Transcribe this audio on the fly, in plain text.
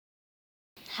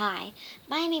Hi,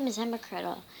 my name is Emma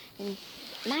Criddle, and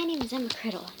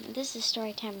this is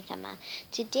Storytime with Emma.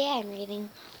 Today I'm reading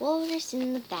Walrus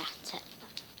in the Bathtub.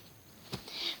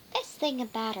 Best thing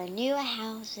about our new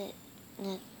house,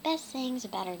 the best things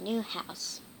about our new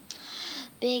house.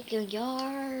 Big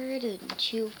yard and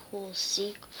two cool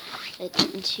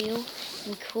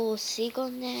seagull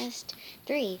nest.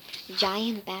 3,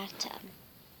 giant bathtub.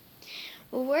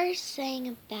 Worst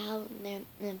thing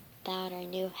about our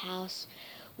new house.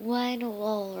 1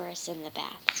 walrus in the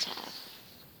bathtub.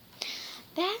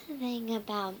 Bad thing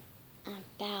about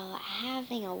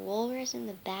having a walrus in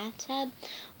the bathtub.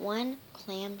 1,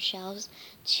 clamshells.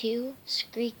 2,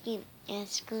 screechy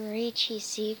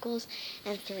seagulls.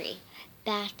 And 3,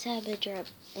 bathtub dribble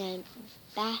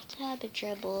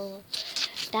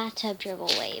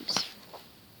waves.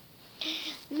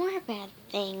 More bad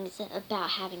things about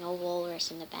having a walrus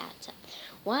in the bathtub.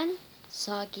 1,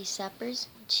 soggy suppers.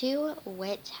 2,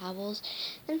 wet towels.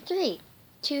 And 3,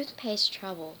 toothpaste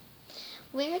trouble.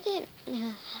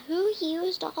 Who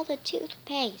used all the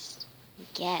toothpaste?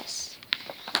 Guess.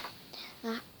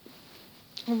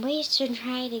 Ways to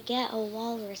try to get a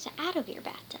walrus out of your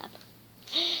bathtub.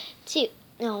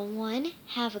 1,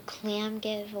 have a clam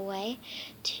giveaway.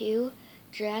 2,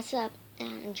 dress up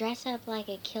like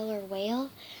a killer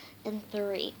whale. And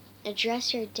 3,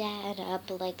 dress your dad up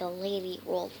like a lady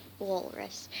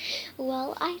walrus.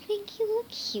 Well, I think you look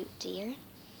cute, dear.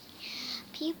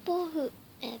 People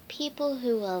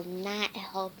who will not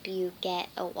help you get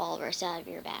a walrus out of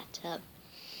your bathtub.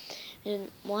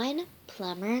 1,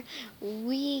 plumber.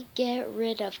 We get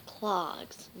rid of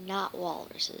clogs, not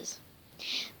walruses.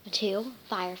 2,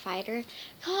 firefighter.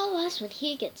 Call us when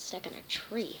he gets stuck in a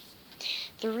tree.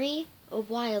 3, a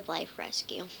wildlife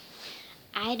rescue.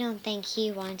 I don't think he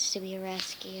wants to be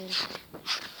rescued.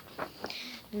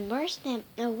 Worst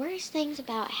things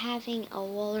about having a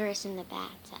walrus in the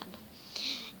bathtub.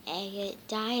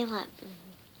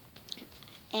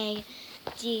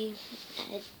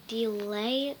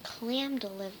 Delay clam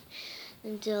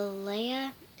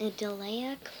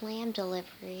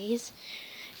deliveries.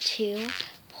 2,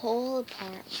 pool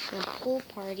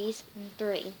parties.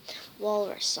 3,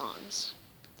 walrus songs.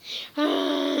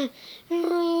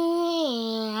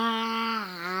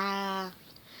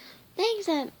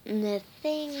 The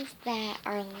things that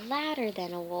are louder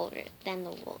than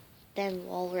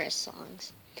walrus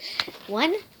songs.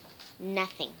 1,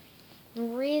 nothing.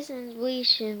 Reason we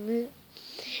should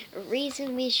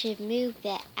move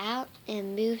that out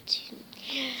and move to.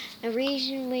 A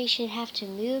reason we should have to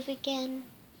move again.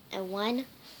 1,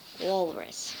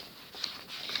 walrus.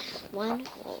 1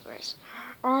 walrus.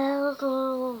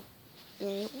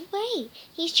 Wait,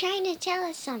 he's trying to tell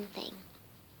us something.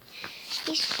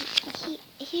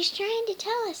 He's trying to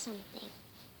tell us something.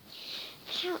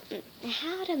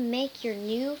 How to make your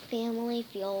new family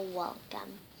feel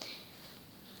welcome.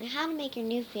 How to make your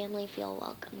new family feel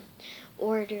welcome.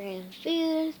 Order in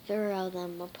food, throw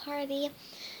them a party.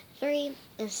 3,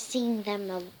 sing them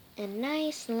a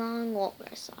nice long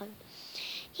walrus song.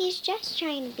 He's just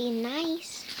trying to be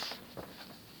nice.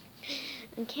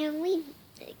 Can we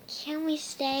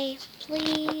stay,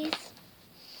 please?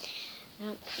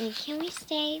 Can we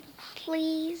stay,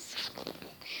 please?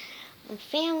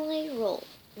 Family rule.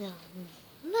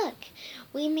 Look,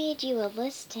 we made you a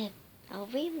list to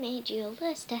help.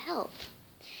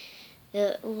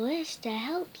 The list to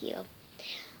help you.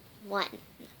 1,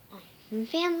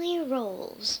 family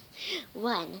roles.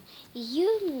 1,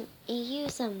 you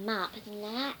use a mop,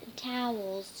 not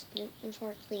towels,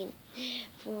 for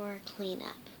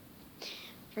cleanup.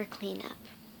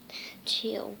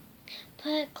 2,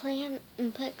 put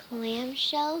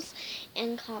clamshells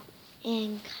in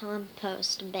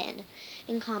compost bin.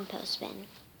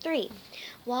 3,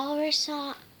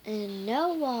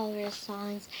 no walrus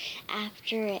songs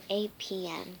after 8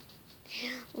 p.m.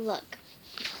 Look,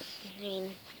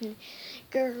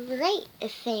 great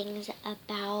things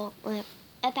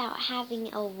about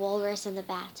having a walrus in the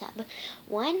bathtub.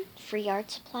 1, free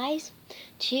art supplies.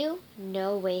 2,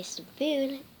 no waste of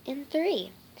food. And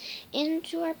 3,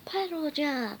 indoor puddle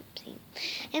jumping.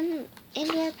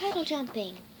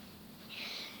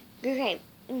 Great.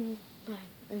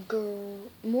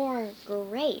 More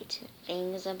great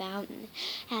things about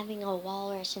having a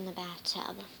walrus in the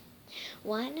bathtub.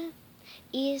 1,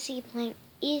 easy plant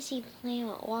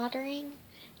watering.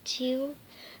 2,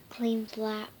 clean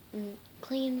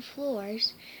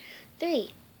floors.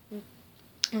 3,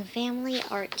 family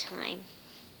art time.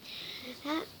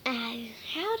 How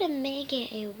to make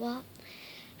a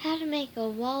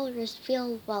walrus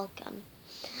feel welcome.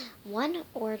 1,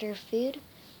 order food.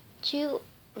 2,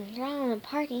 Throwing a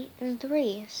party. And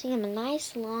 3, sing him a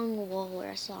nice long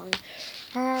walrus song.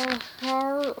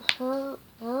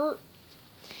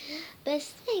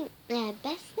 Best thing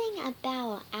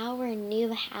about our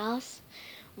new house.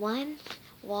 1,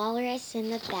 Walrus in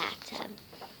the Bathtub.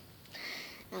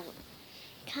 Um,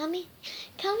 coming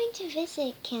to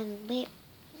visit can live.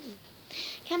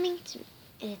 Coming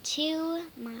to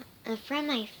my from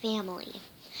my family.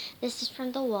 This is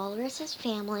from the Walrus's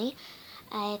family.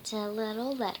 It's a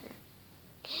little letter.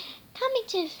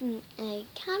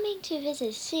 Coming to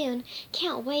visit soon.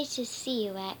 Can't wait to see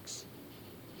you, X.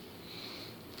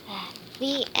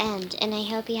 The end. And I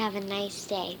hope you have a nice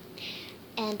day.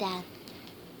 And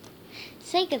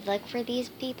say good luck for these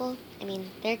people. I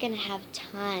mean, they're gonna have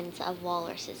tons of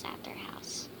walruses at their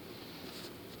house.